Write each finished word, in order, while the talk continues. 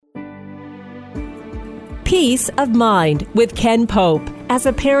Peace of Mind with Ken Pope. As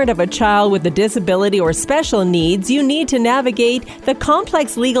a parent of a child with a disability or special needs, you need to navigate the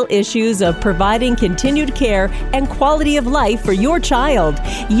complex legal issues of providing continued care and quality of life for your child.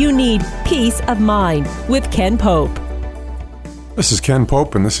 You need peace of mind with Ken Pope. This is Ken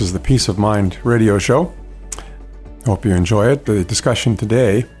Pope, and this is the Peace of Mind radio show. Hope you enjoy it. The discussion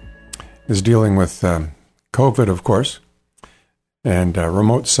today is dealing with COVID, of course, and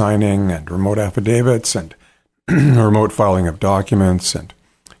remote signing and remote affidavits and remote filing of documents and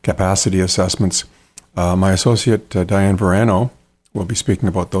capacity assessments. My associate, Diane Verano, will be speaking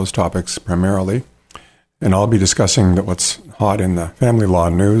about those topics primarily, and I'll be discussing what's hot in the family law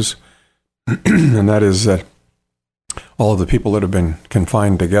news, and that is that all of the people that have been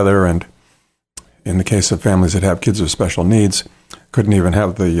confined together, and in the case of families that have kids with special needs, couldn't even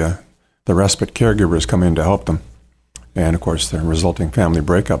have the respite caregivers come in to help them, and of course the resulting family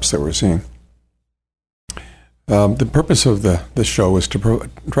breakups that we're seeing. The purpose of this show is to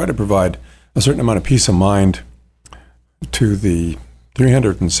try to provide a certain amount of peace of mind to the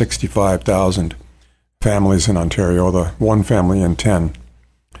 365,000 families in Ontario, the one family in 10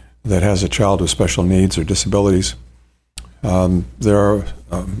 that has a child with special needs or disabilities. There are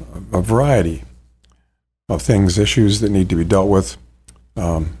a variety of things, issues that need to be dealt with.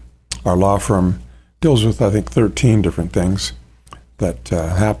 Our law firm deals with, I think, 13 different things that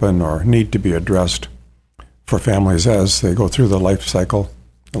happen or need to be addressed for families as they go through the life cycle,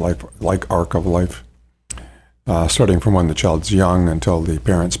 the arc of life, starting from when the child's young until the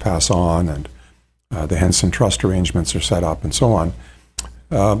parents pass on and the Henson Trust arrangements are set up and so on.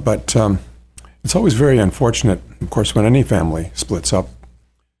 But it's always very unfortunate, of course, when any family splits up.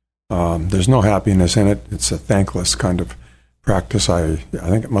 There's no happiness in it. It's a thankless kind of practice. I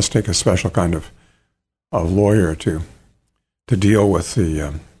think it must take a special kind of lawyer to deal with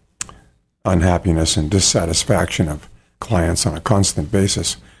the unhappiness and dissatisfaction of clients on a constant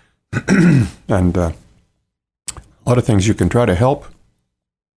basis. And a lot of things you can try to help.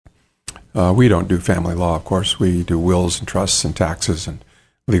 We don't do family law, of course. We do wills and trusts and taxes and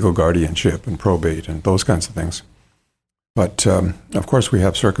legal guardianship and probate and those kinds of things. But, of course, we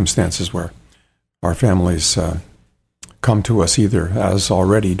have circumstances where our families come to us either as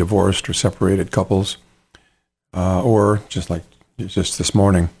already divorced or separated couples, or just this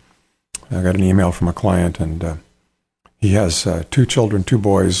morning, I got an email from a client, and he has 2 children, 2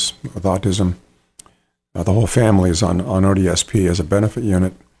 boys with autism. The whole family is on ODSP as a benefit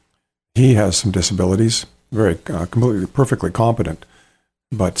unit. He has some disabilities, very completely, perfectly competent,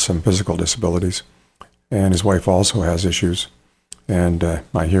 but some physical disabilities. And his wife also has issues. And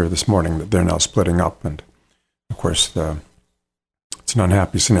I hear this morning that they're now splitting up. And, of course, it's an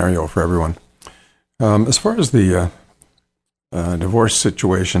unhappy scenario for everyone. As far as the divorce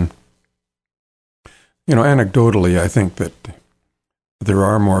situation, anecdotally, I think that there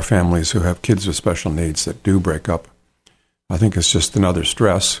are more families who have kids with special needs that do break up. I think it's just another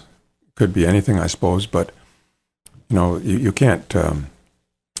stress. Could be anything, I suppose, but, you can't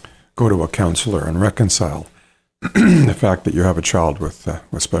go to a counselor and reconcile the fact that you have a child with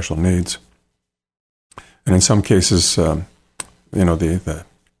special needs. And in some cases, the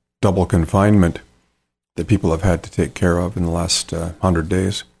double confinement that people have had to take care of in the last 100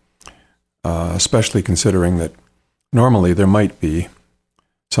 days, especially considering that normally there might be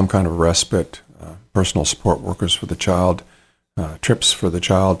some kind of respite, personal support workers for the child, trips for the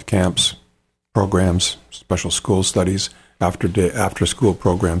child, camps, programs, special school studies, after school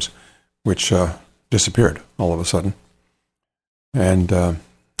programs, which disappeared all of a sudden. And,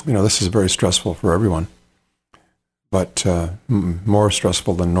 this is very stressful for everyone, but more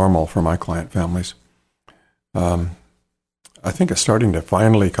stressful than normal for my client families. I think it's starting to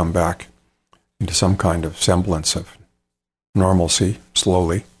finally come back into some kind of semblance of normalcy,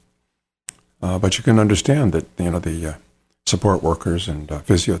 slowly. But you can understand that, the support workers and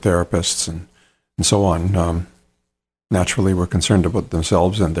physiotherapists and so on naturally were concerned about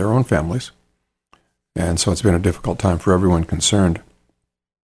themselves and their own families. And so it's been a difficult time for everyone concerned.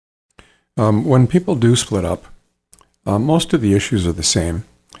 When people do split up, most of the issues are the same.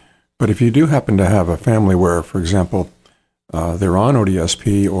 But if you do happen to have a family where, for example, they're on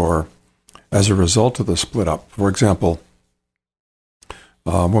ODSP or as a result of the split up, for example,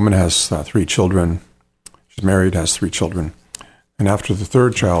 a woman has 3 children, she's married, has 3 children, and after the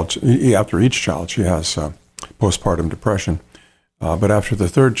third child, after each child, she has postpartum depression. But after the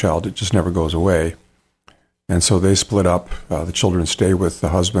third child, it just never goes away. And so they split up. The children stay with the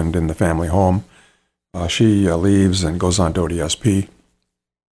husband in the family home. She leaves and goes on to ODSP.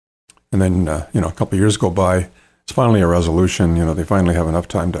 And then, a couple of years go by. It's finally a resolution. They finally have enough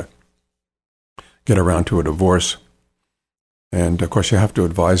time to get around to a divorce. And, of course, you have to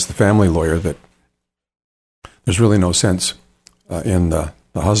advise the family lawyer that there's really no sense in the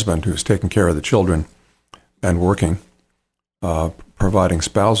husband who's taking care of the children and working, providing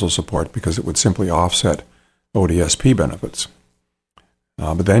spousal support, because it would simply offset ODSP benefits.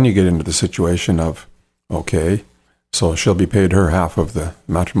 But then you get into the situation of, okay, so she'll be paid her half of the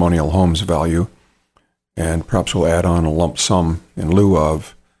matrimonial home's value, and perhaps we'll add on a lump sum in lieu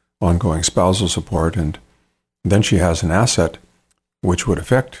of ongoing spousal support, and then she has an asset which would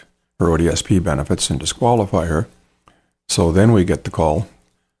affect her ODSP benefits and disqualify her. So then we get the call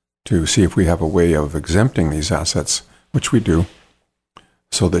to see if we have a way of exempting these assets, which we do,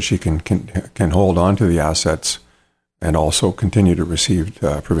 so that she can hold on to the assets and also continue to receive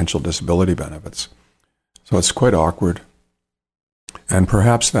provincial disability benefits. So it's quite awkward. And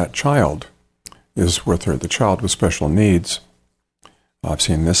perhaps that child is with her, the child with special needs. I've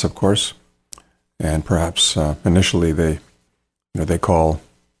seen this, of course, and perhaps initially they call,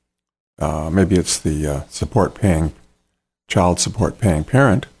 maybe it's the child support paying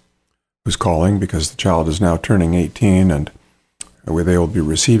parent who's calling because the child is now turning 18 and they will be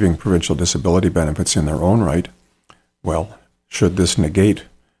receiving provincial disability benefits in their own right. Well, should this negate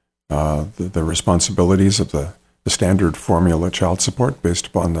the responsibilities of the standard formula child support based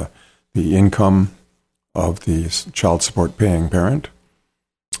upon the income of the child support paying parent?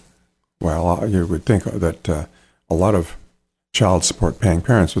 Well, you would think that a lot of child support paying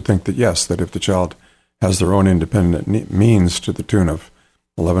parents would think that yes, that if the child has their own independent means to the tune of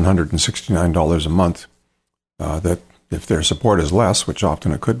 $1,169 a month, that if their support is less, which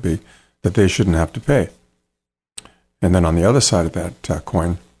often it could be, that they shouldn't have to pay. And then on the other side of that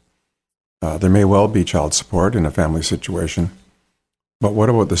coin, there may well be child support in a family situation, but what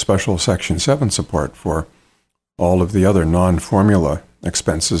about the special Section 7 support for all of the other non-formula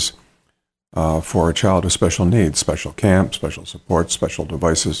expenses for a child with special needs, special camp, special support, special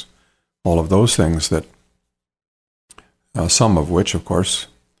devices, all of those things that some of which, of course,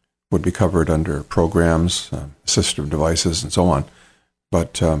 would be covered under programs, assistive devices, and so on.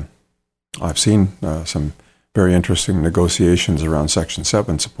 But I've seen some very interesting negotiations around Section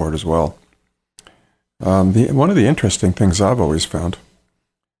 7 support as well. One of the interesting things I've always found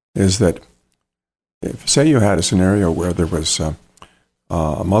is that if, say, you had a scenario where there was a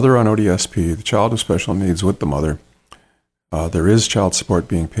mother on ODSP, the child with special needs with the mother, there is child support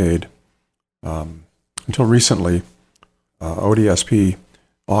being paid. Until recently, ODSP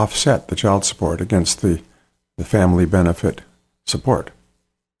offset the child support against the family benefit support.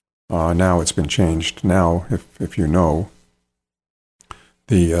 Now it's been changed. Now, if you know,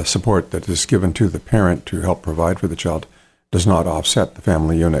 the support that is given to the parent to help provide for the child does not offset the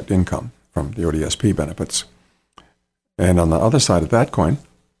family unit income from the ODSP benefits. And on the other side of that coin,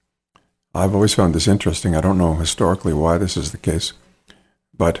 I've always found this interesting. I don't know historically why this is the case,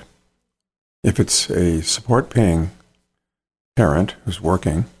 but if it's a support-paying parent who's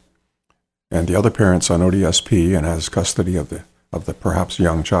working, and the other parent's on ODSP and has custody of the perhaps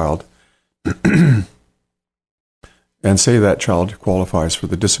young child, and say that child qualifies for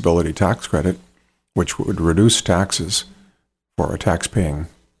the disability tax credit, which would reduce taxes for a tax-paying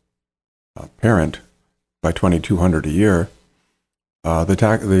parent by $2,200 a year,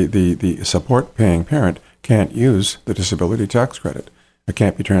 the support-paying parent can't use the disability tax credit. It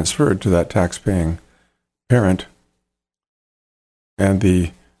can't be transferred to that tax-paying parent, and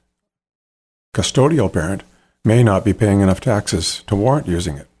the custodial parent may not be paying enough taxes to warrant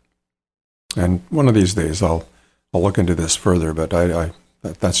using it. And one of these days I'll look into this further, but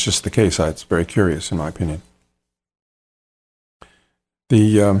that's just the case. It's very curious, in my opinion.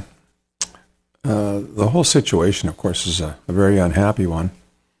 The whole situation, of course, is a very unhappy one.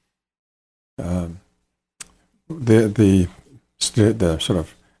 The sort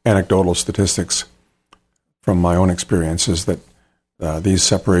of anecdotal statistics from my own experience is that these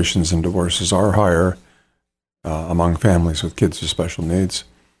separations and divorces are higher among families with kids with special needs.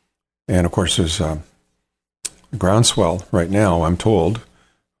 And, of course, there's a groundswell right now, I'm told,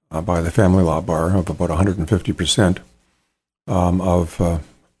 by the Family Law Bar of about 150% of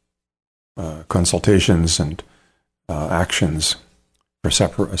consultations and actions for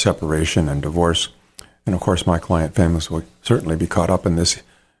separation and divorce. And, of course, my client families will certainly be caught up in this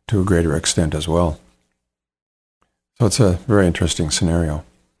to a greater extent as well. So it's a very interesting scenario.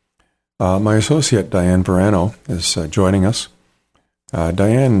 My associate, Diane Verano, is joining us.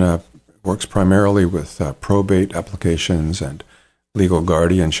 Diane works primarily with probate applications and legal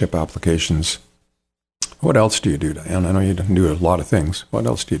guardianship applications. What else do you do, Diane? I know you do a lot of things. What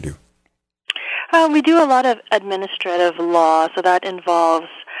else do you do? We do a lot of administrative law, so that involves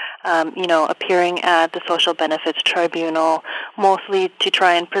appearing at the Social Benefits Tribunal, mostly to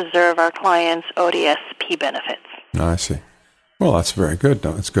try and preserve our clients' ODSP benefits. I see. Well, that's very good.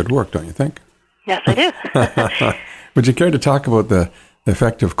 It's good work, don't you think? Yes, I do. Would you care to talk about the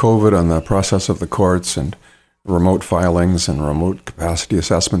effect of COVID on the process of the courts and remote filings and remote capacity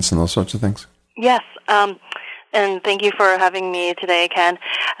assessments and those sorts of things? Yes, and thank you for having me today, Ken.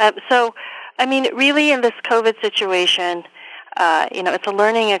 Really in this COVID situation, it's a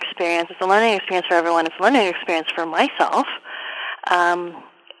learning experience. It's a learning experience for everyone. It's a learning experience for myself.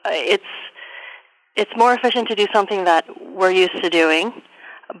 It's more efficient to do something that we're used to doing,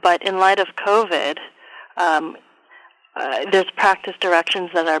 but in light of COVID, there's practice directions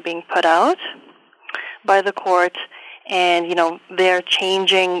that are being put out by the court, and they're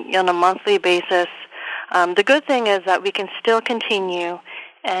changing on a monthly basis. The good thing is that we can still continue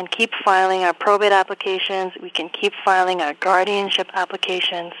and keep filing our probate applications. We can keep filing our guardianship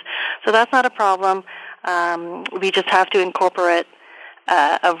applications. So that's not a problem. We just have to incorporate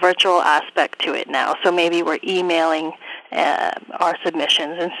a virtual aspect to it now. So maybe we're emailing our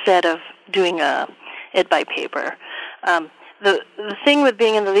submissions instead of doing it by paper. The thing with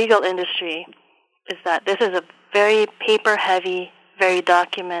being in the legal industry is that this is a very paper-heavy, very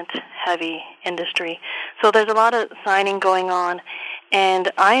document-heavy industry. So there's a lot of signing going on.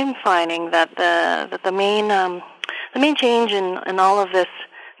 And I'm finding that the main change in all of this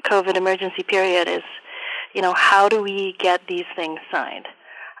COVID emergency period is, how do we get these things signed?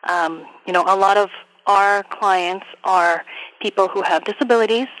 A lot of our clients are people who have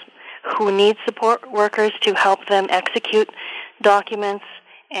disabilities, who need support workers to help them execute documents.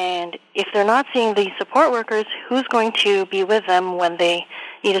 And if they're not seeing these support workers, who's going to be with them when they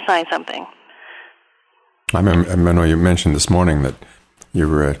need to sign something? I know you mentioned this morning that you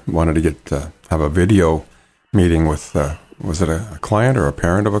wanted to have a video meeting with, was it a client or a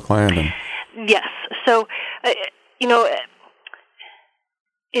parent of a client? Yes. So,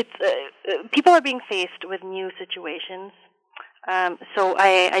 it's people are being faced with new situations. So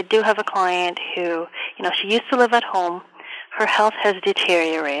I do have a client who, she used to live at home. Her health has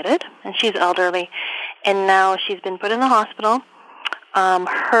deteriorated, and she's elderly, and now she's been put in the hospital.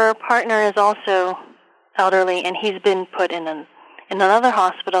 Her partner is also elderly, and he's been put in another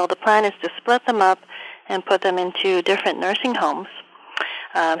hospital. The plan is to split them up and put them into different nursing homes.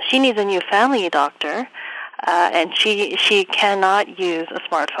 She needs a new family doctor, and she cannot use a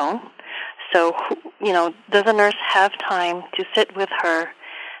smartphone. So, does a nurse have time to sit with her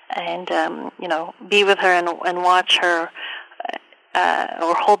and, be with her and watch her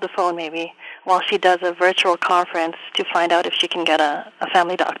or hold the phone maybe while she does a virtual conference to find out if she can get a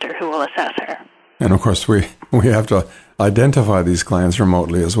family doctor who will assess her? And, of course, we have to identify these clients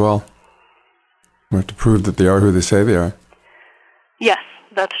remotely as well. We have to prove that they are who they say they are. Yes,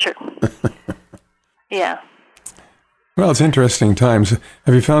 that's true. Yeah. Well, it's interesting times.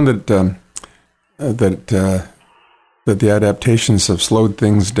 Have you found that that the adaptations have slowed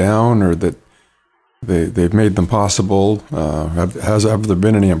things down, or that they've made them possible? Have there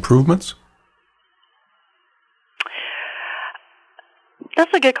been any improvements?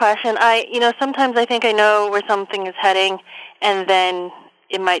 That's a good question. Sometimes I think I know where something is heading, and then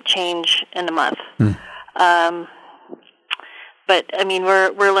it might change in a month. But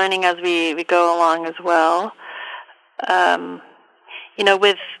we're learning as we go along as well.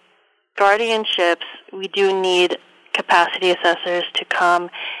 With guardianships, we do need capacity assessors to come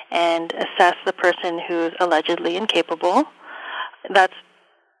and assess the person who's allegedly incapable. That's,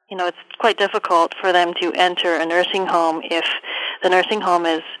 it's quite difficult for them to enter a nursing home if the nursing home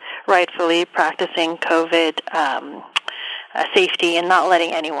is rightfully practicing COVID safety and not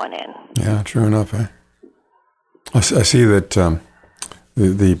letting anyone in. Yeah, true enough. I see that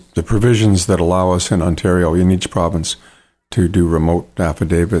the provisions that allow us in Ontario, in each province, to do remote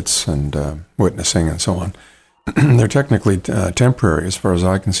affidavits and witnessing and so on, they're technically temporary as far as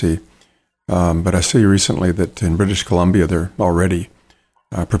I can see. But I see recently that in British Columbia they're already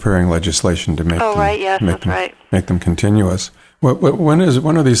preparing legislation to make them continuous.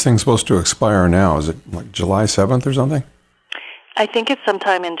 When are these things supposed to expire now? Is it like July 7th or something? I think it's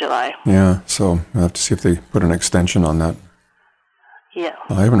sometime in July. Yeah, so we'll have to see if they put an extension on that. Yeah.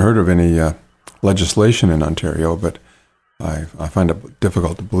 I haven't heard of any legislation in Ontario, but I find it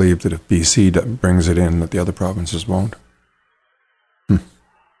difficult to believe that if BC brings it in, that the other provinces won't.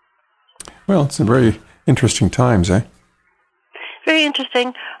 Well, it's a very interesting times, eh? Very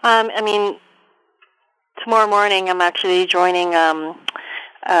interesting. Tomorrow morning I'm actually joining a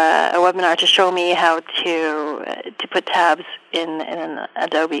webinar to show me how to put tabs in an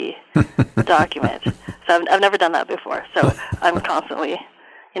Adobe document. So I've never done that before. So I'm constantly,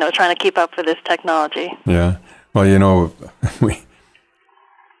 trying to keep up with this technology. Yeah. Well,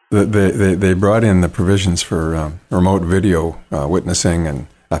 they brought in the provisions for remote video witnessing and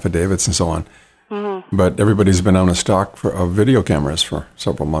affidavits and so on. Mm-hmm. But everybody's been out of stock of video cameras for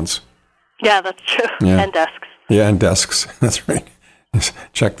several months. Yeah, that's true. Yeah. And desks. Yeah, and desks. That's right. Just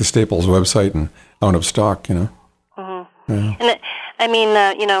check the Staples website and out of stock, Mm-hmm. Yeah. And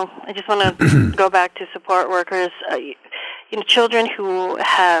I just want to go back to support workers. Children who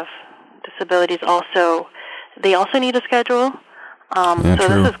have disabilities they also need a schedule. So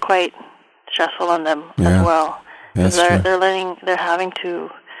true. This is quite stressful on them as well. Because they're having to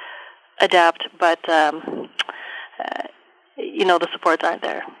adapt, but the supports aren't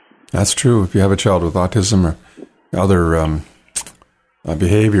there. That's true. If you have a child with autism or other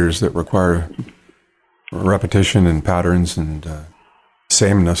behaviors that require repetition and patterns and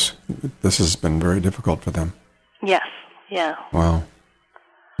sameness, this has been very difficult for them. Yes. Yeah. Wow.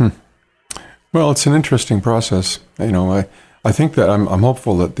 Well, it's an interesting process. I think that I'm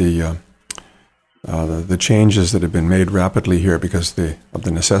hopeful that the changes that have been made rapidly here because of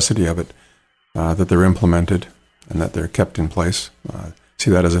the necessity of it, that they're implemented and that they're kept in place.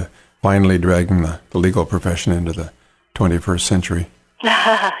 See that as finally dragging the legal profession into the 21st century.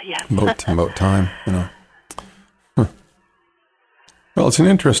 Yes. About time, Well, it's an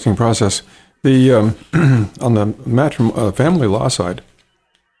interesting process. The on the family law side,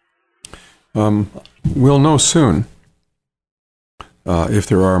 we'll know soon if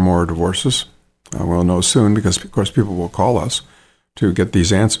there are more divorces. We'll know soon because, of course, people will call us to get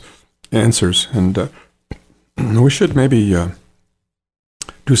these answers, and we should maybe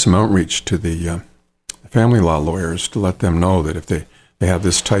do some outreach to the family law lawyers to let them know that if they have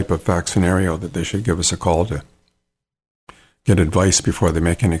this type of fact scenario, that they should give us a call to get advice before they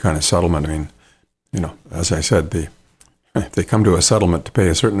make any kind of settlement. I mean, as I said, if they come to a settlement to pay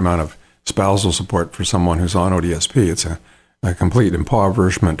a certain amount of spousal support for someone who's on ODSP, it's a complete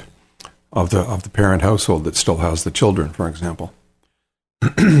impoverishment of the parent household that still has the children, for example.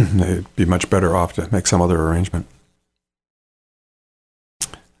 They'd be much better off to make some other arrangement.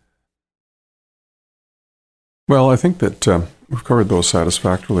 Well, I think that we've covered those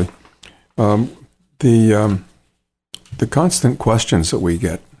satisfactorily. The constant questions that we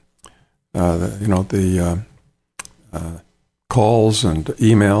get, the calls and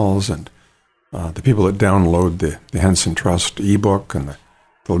emails and the people that download the Henson Trust ebook and the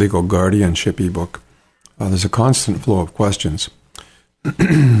legal guardianship ebook, there's a constant flow of questions.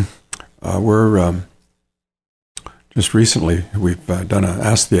 We're just recently we've done an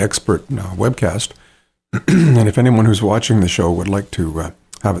Ask the Expert webcast, and if anyone who's watching the show would like to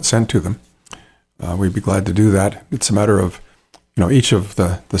have it sent to them, we'd be glad to do that. It's a matter of each of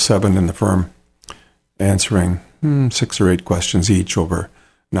the 7 in the firm answering 6 or 8 questions each over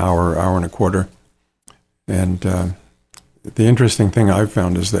an hour and a quarter. And the interesting thing I've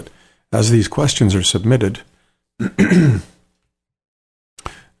found is that as these questions are submitted,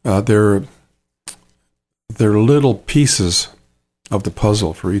 they're little pieces of the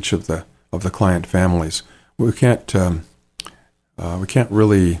puzzle for each of the client families. We can't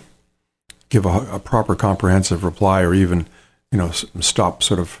really give a proper comprehensive reply, or even stop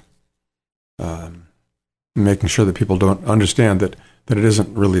sort of making sure that people don't understand that it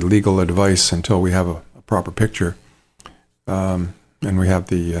isn't really legal advice until we have a proper picture, and we have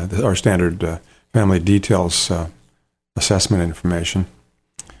our standard family details assessment information.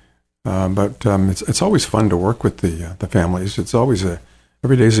 But it's always fun to work with the families. It's always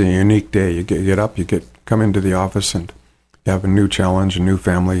every day is a unique day. You get up, come into the office, and you have a new challenge, a new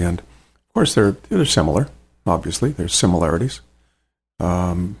family, and of course they're similar. Obviously, there's similarities,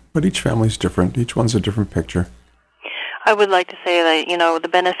 but each family is different. Each one's a different picture. I would like to say that the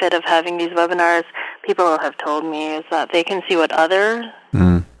benefit of having these webinars, people have told me, is that they can see what other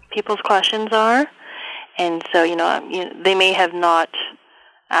people's questions are, and so they may have not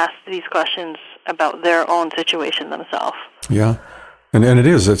asked these questions about their own situation themselves. Yeah, and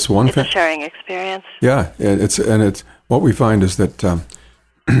it's a sharing experience. Yeah, it's what we find is that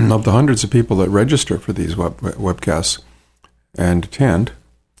of the hundreds of people that register for these webcasts and attend,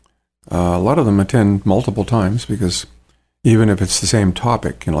 a lot of them attend multiple times, because even if it's the same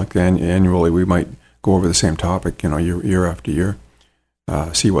topic, like annually we might go over the same topic, year after year,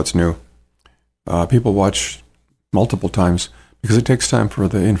 see what's new. People watch multiple times because it takes time for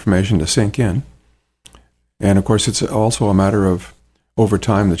the information to sink in. And of course, it's also a matter of, over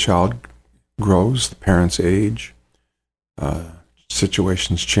time, the child grows, the parents age,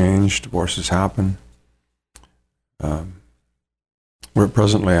 situations change, divorces happen. We're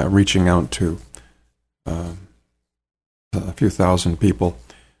presently reaching out to a few thousand people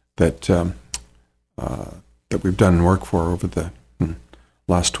that that we've done work for over the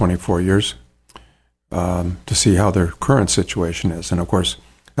last 24 years to see how their current situation is. And of course,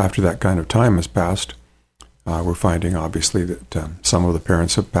 after that kind of time has passed, we're finding obviously that some of the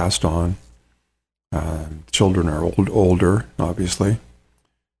parents have passed on. Children are older, obviously.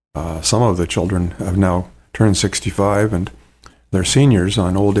 Some of the children have now turned 65 and they're seniors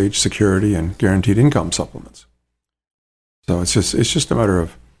on old age security and guaranteed income supplements. So it's just a matter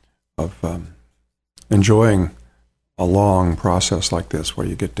of enjoying a long process like this, where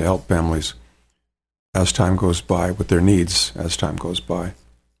you get to help families as time goes by with their needs as time goes by.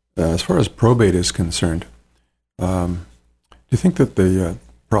 As far as probate is concerned, do you think that the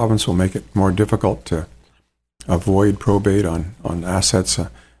province will make it more difficult to avoid probate on assets?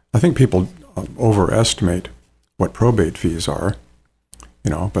 I think people overestimate what probate fees are,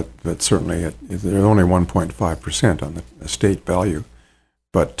 but certainly they're only 1.5% on the estate value.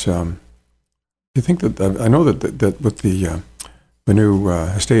 But you think that I know that with the new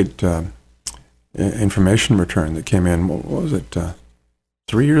estate information return that came in, what was it,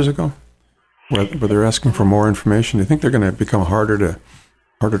 3 years ago, where they're asking for more information? Do you think they're going to become harder to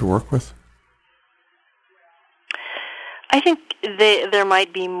work with? I think there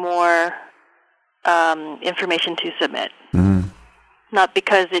might be more information to submit. Mm. Not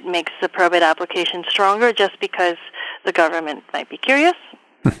because it makes the probate application stronger, just because the government might be curious.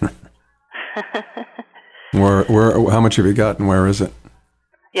 How much have you got and where is it?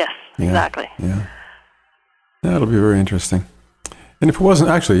 Yes, exactly. Yeah. That'll be very interesting. And if it wasn't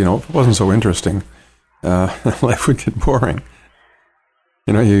if it wasn't so interesting, life would get boring.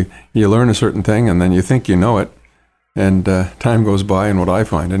 You learn a certain thing and then you think you know it, and time goes by, and what I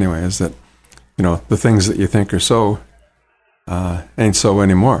find anyway is that, the things that you think are so ain't so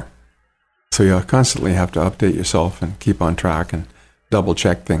anymore. So you constantly have to update yourself and keep on track and double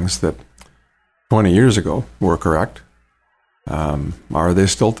check things that 20 years ago were correct. Are they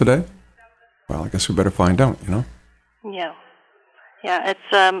still today? Well, I guess we better find out, Yeah. Yeah, it's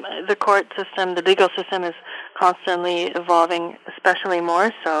the court system, the legal system is constantly evolving, especially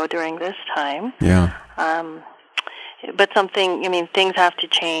more so during this time. Yeah. But things have to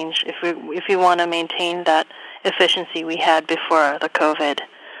change if we want to maintain that efficiency we had before the COVID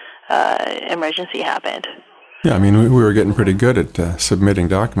emergency happened. Yeah, we were getting pretty good at submitting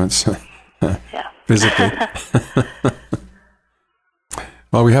documents physically.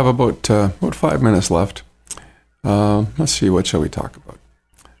 Well, we have about 5 minutes left. Let's see, what shall we talk about?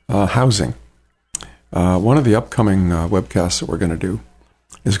 Housing. One of the upcoming webcasts that we're going to do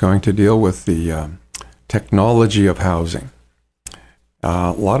is going to deal with the technology of housing.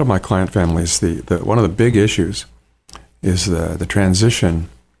 A lot of my client families, one of the big issues is the transition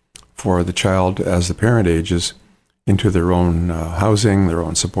for the child as the parent ages into their own housing, their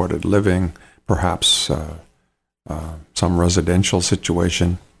own supported living, perhaps some residential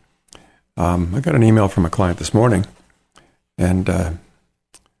situation. I got an email from a client this morning, and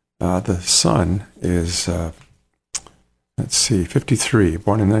the son is, 53,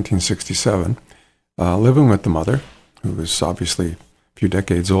 born in 1967, living with the mother, who is obviously a few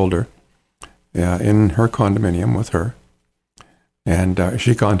decades older, in her condominium with her. And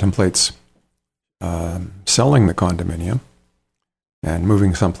she contemplates selling the condominium and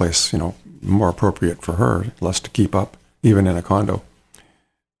moving someplace, more appropriate for her, less to keep up, even in a condo.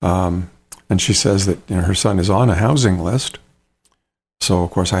 And she says that her son is on a housing list. So,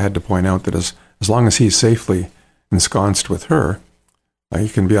 of course, I had to point out that as long as he's safely ensconced with her, he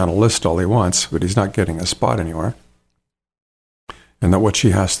can be on a list all he wants, but he's not getting a spot anywhere. And that what she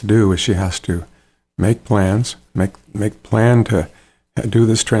has to do is she has to make plans, make plan to do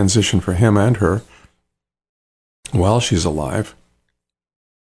this transition for him and her while she's alive.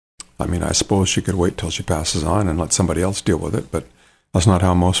 I suppose she could wait till she passes on and let somebody else deal with it, but that's not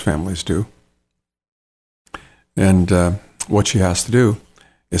how most families do. And what she has to do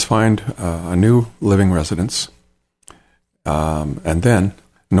is find a new living residence, and then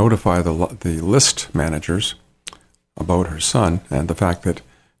notify the list managers about her son and the fact that,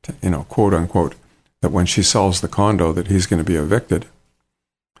 quote unquote, that when she sells the condo that he's going to be evicted.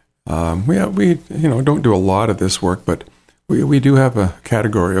 We don't do a lot of this work, but we do have a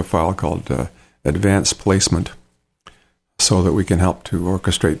category of file called advanced placement, so that we can help to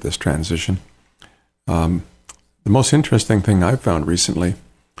orchestrate this transition. The most interesting thing I've found recently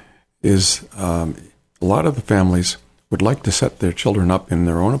is a lot of the families would like to set their children up in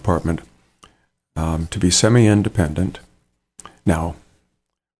their own apartment to be semi-independent. Now,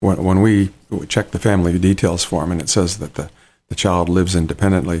 when we check the family details form and it says that the child lives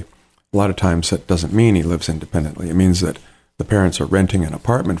independently, a lot of times that doesn't mean he lives independently. It means that the parents are renting an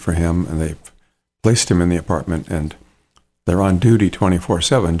apartment for him, and they've placed him in the apartment, and they're on duty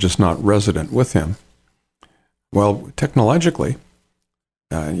 24/7, just not resident with him. Well, technologically,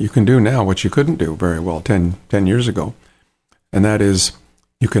 you can do now what you couldn't do very well 10 years ago, and that is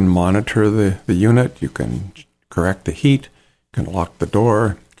you can monitor the unit, you can correct the heat, you can lock the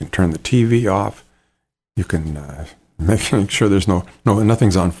door, you can turn the TV off, you can make sure there's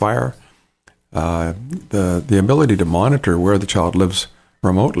nothing's on fire. The ability to monitor where the child lives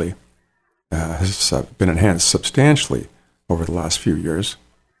remotely has been enhanced substantially over the last few years.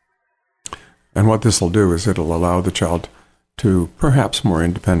 And what this will do is it'll allow the child to perhaps more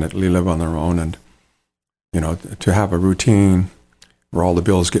independently live on their own, and to have a routine where all the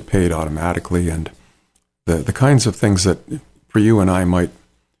bills get paid automatically, and the kinds of things that for you and I might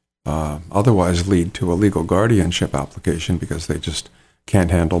otherwise lead to a legal guardianship application because they just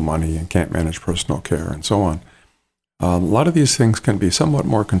can't handle money and can't manage personal care and so on. A lot of these things can be somewhat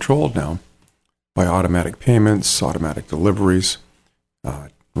more controlled now by automatic payments, automatic deliveries,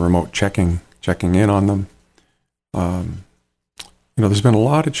 remote checking in on them. There's been a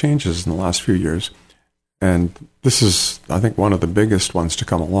lot of changes in the last few years, and this is, I think, one of the biggest ones to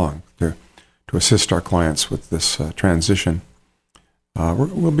come along to assist our clients with this transition.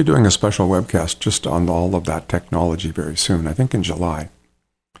 We'll be doing a special webcast just on all of that technology very soon, I think in July.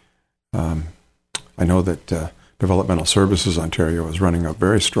 I know that Developmental Services Ontario is running a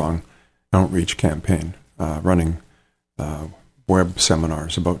very strong outreach campaign, running web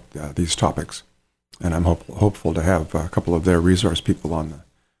seminars about these topics. And I'm hopeful to have a couple of their resource people on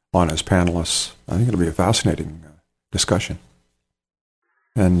as panelists. I think it'll be a fascinating discussion.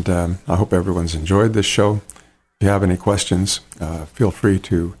 And I hope everyone's enjoyed this show. If you have any questions, feel free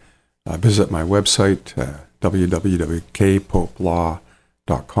to visit my website,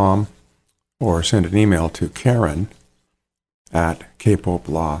 www.kpopelaw.com, or send an email to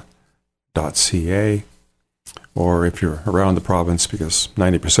Karen@kpopelaw.ca. Or if you're around the province, because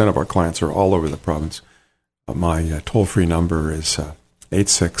 90% of our clients are all over the province, my toll-free number is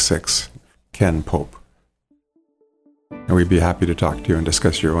 866-KEN-POPE. And we'd be happy to talk to you and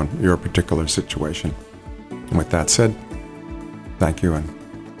discuss your particular situation. And with that said, thank you, and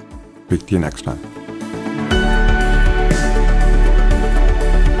speak to you next time.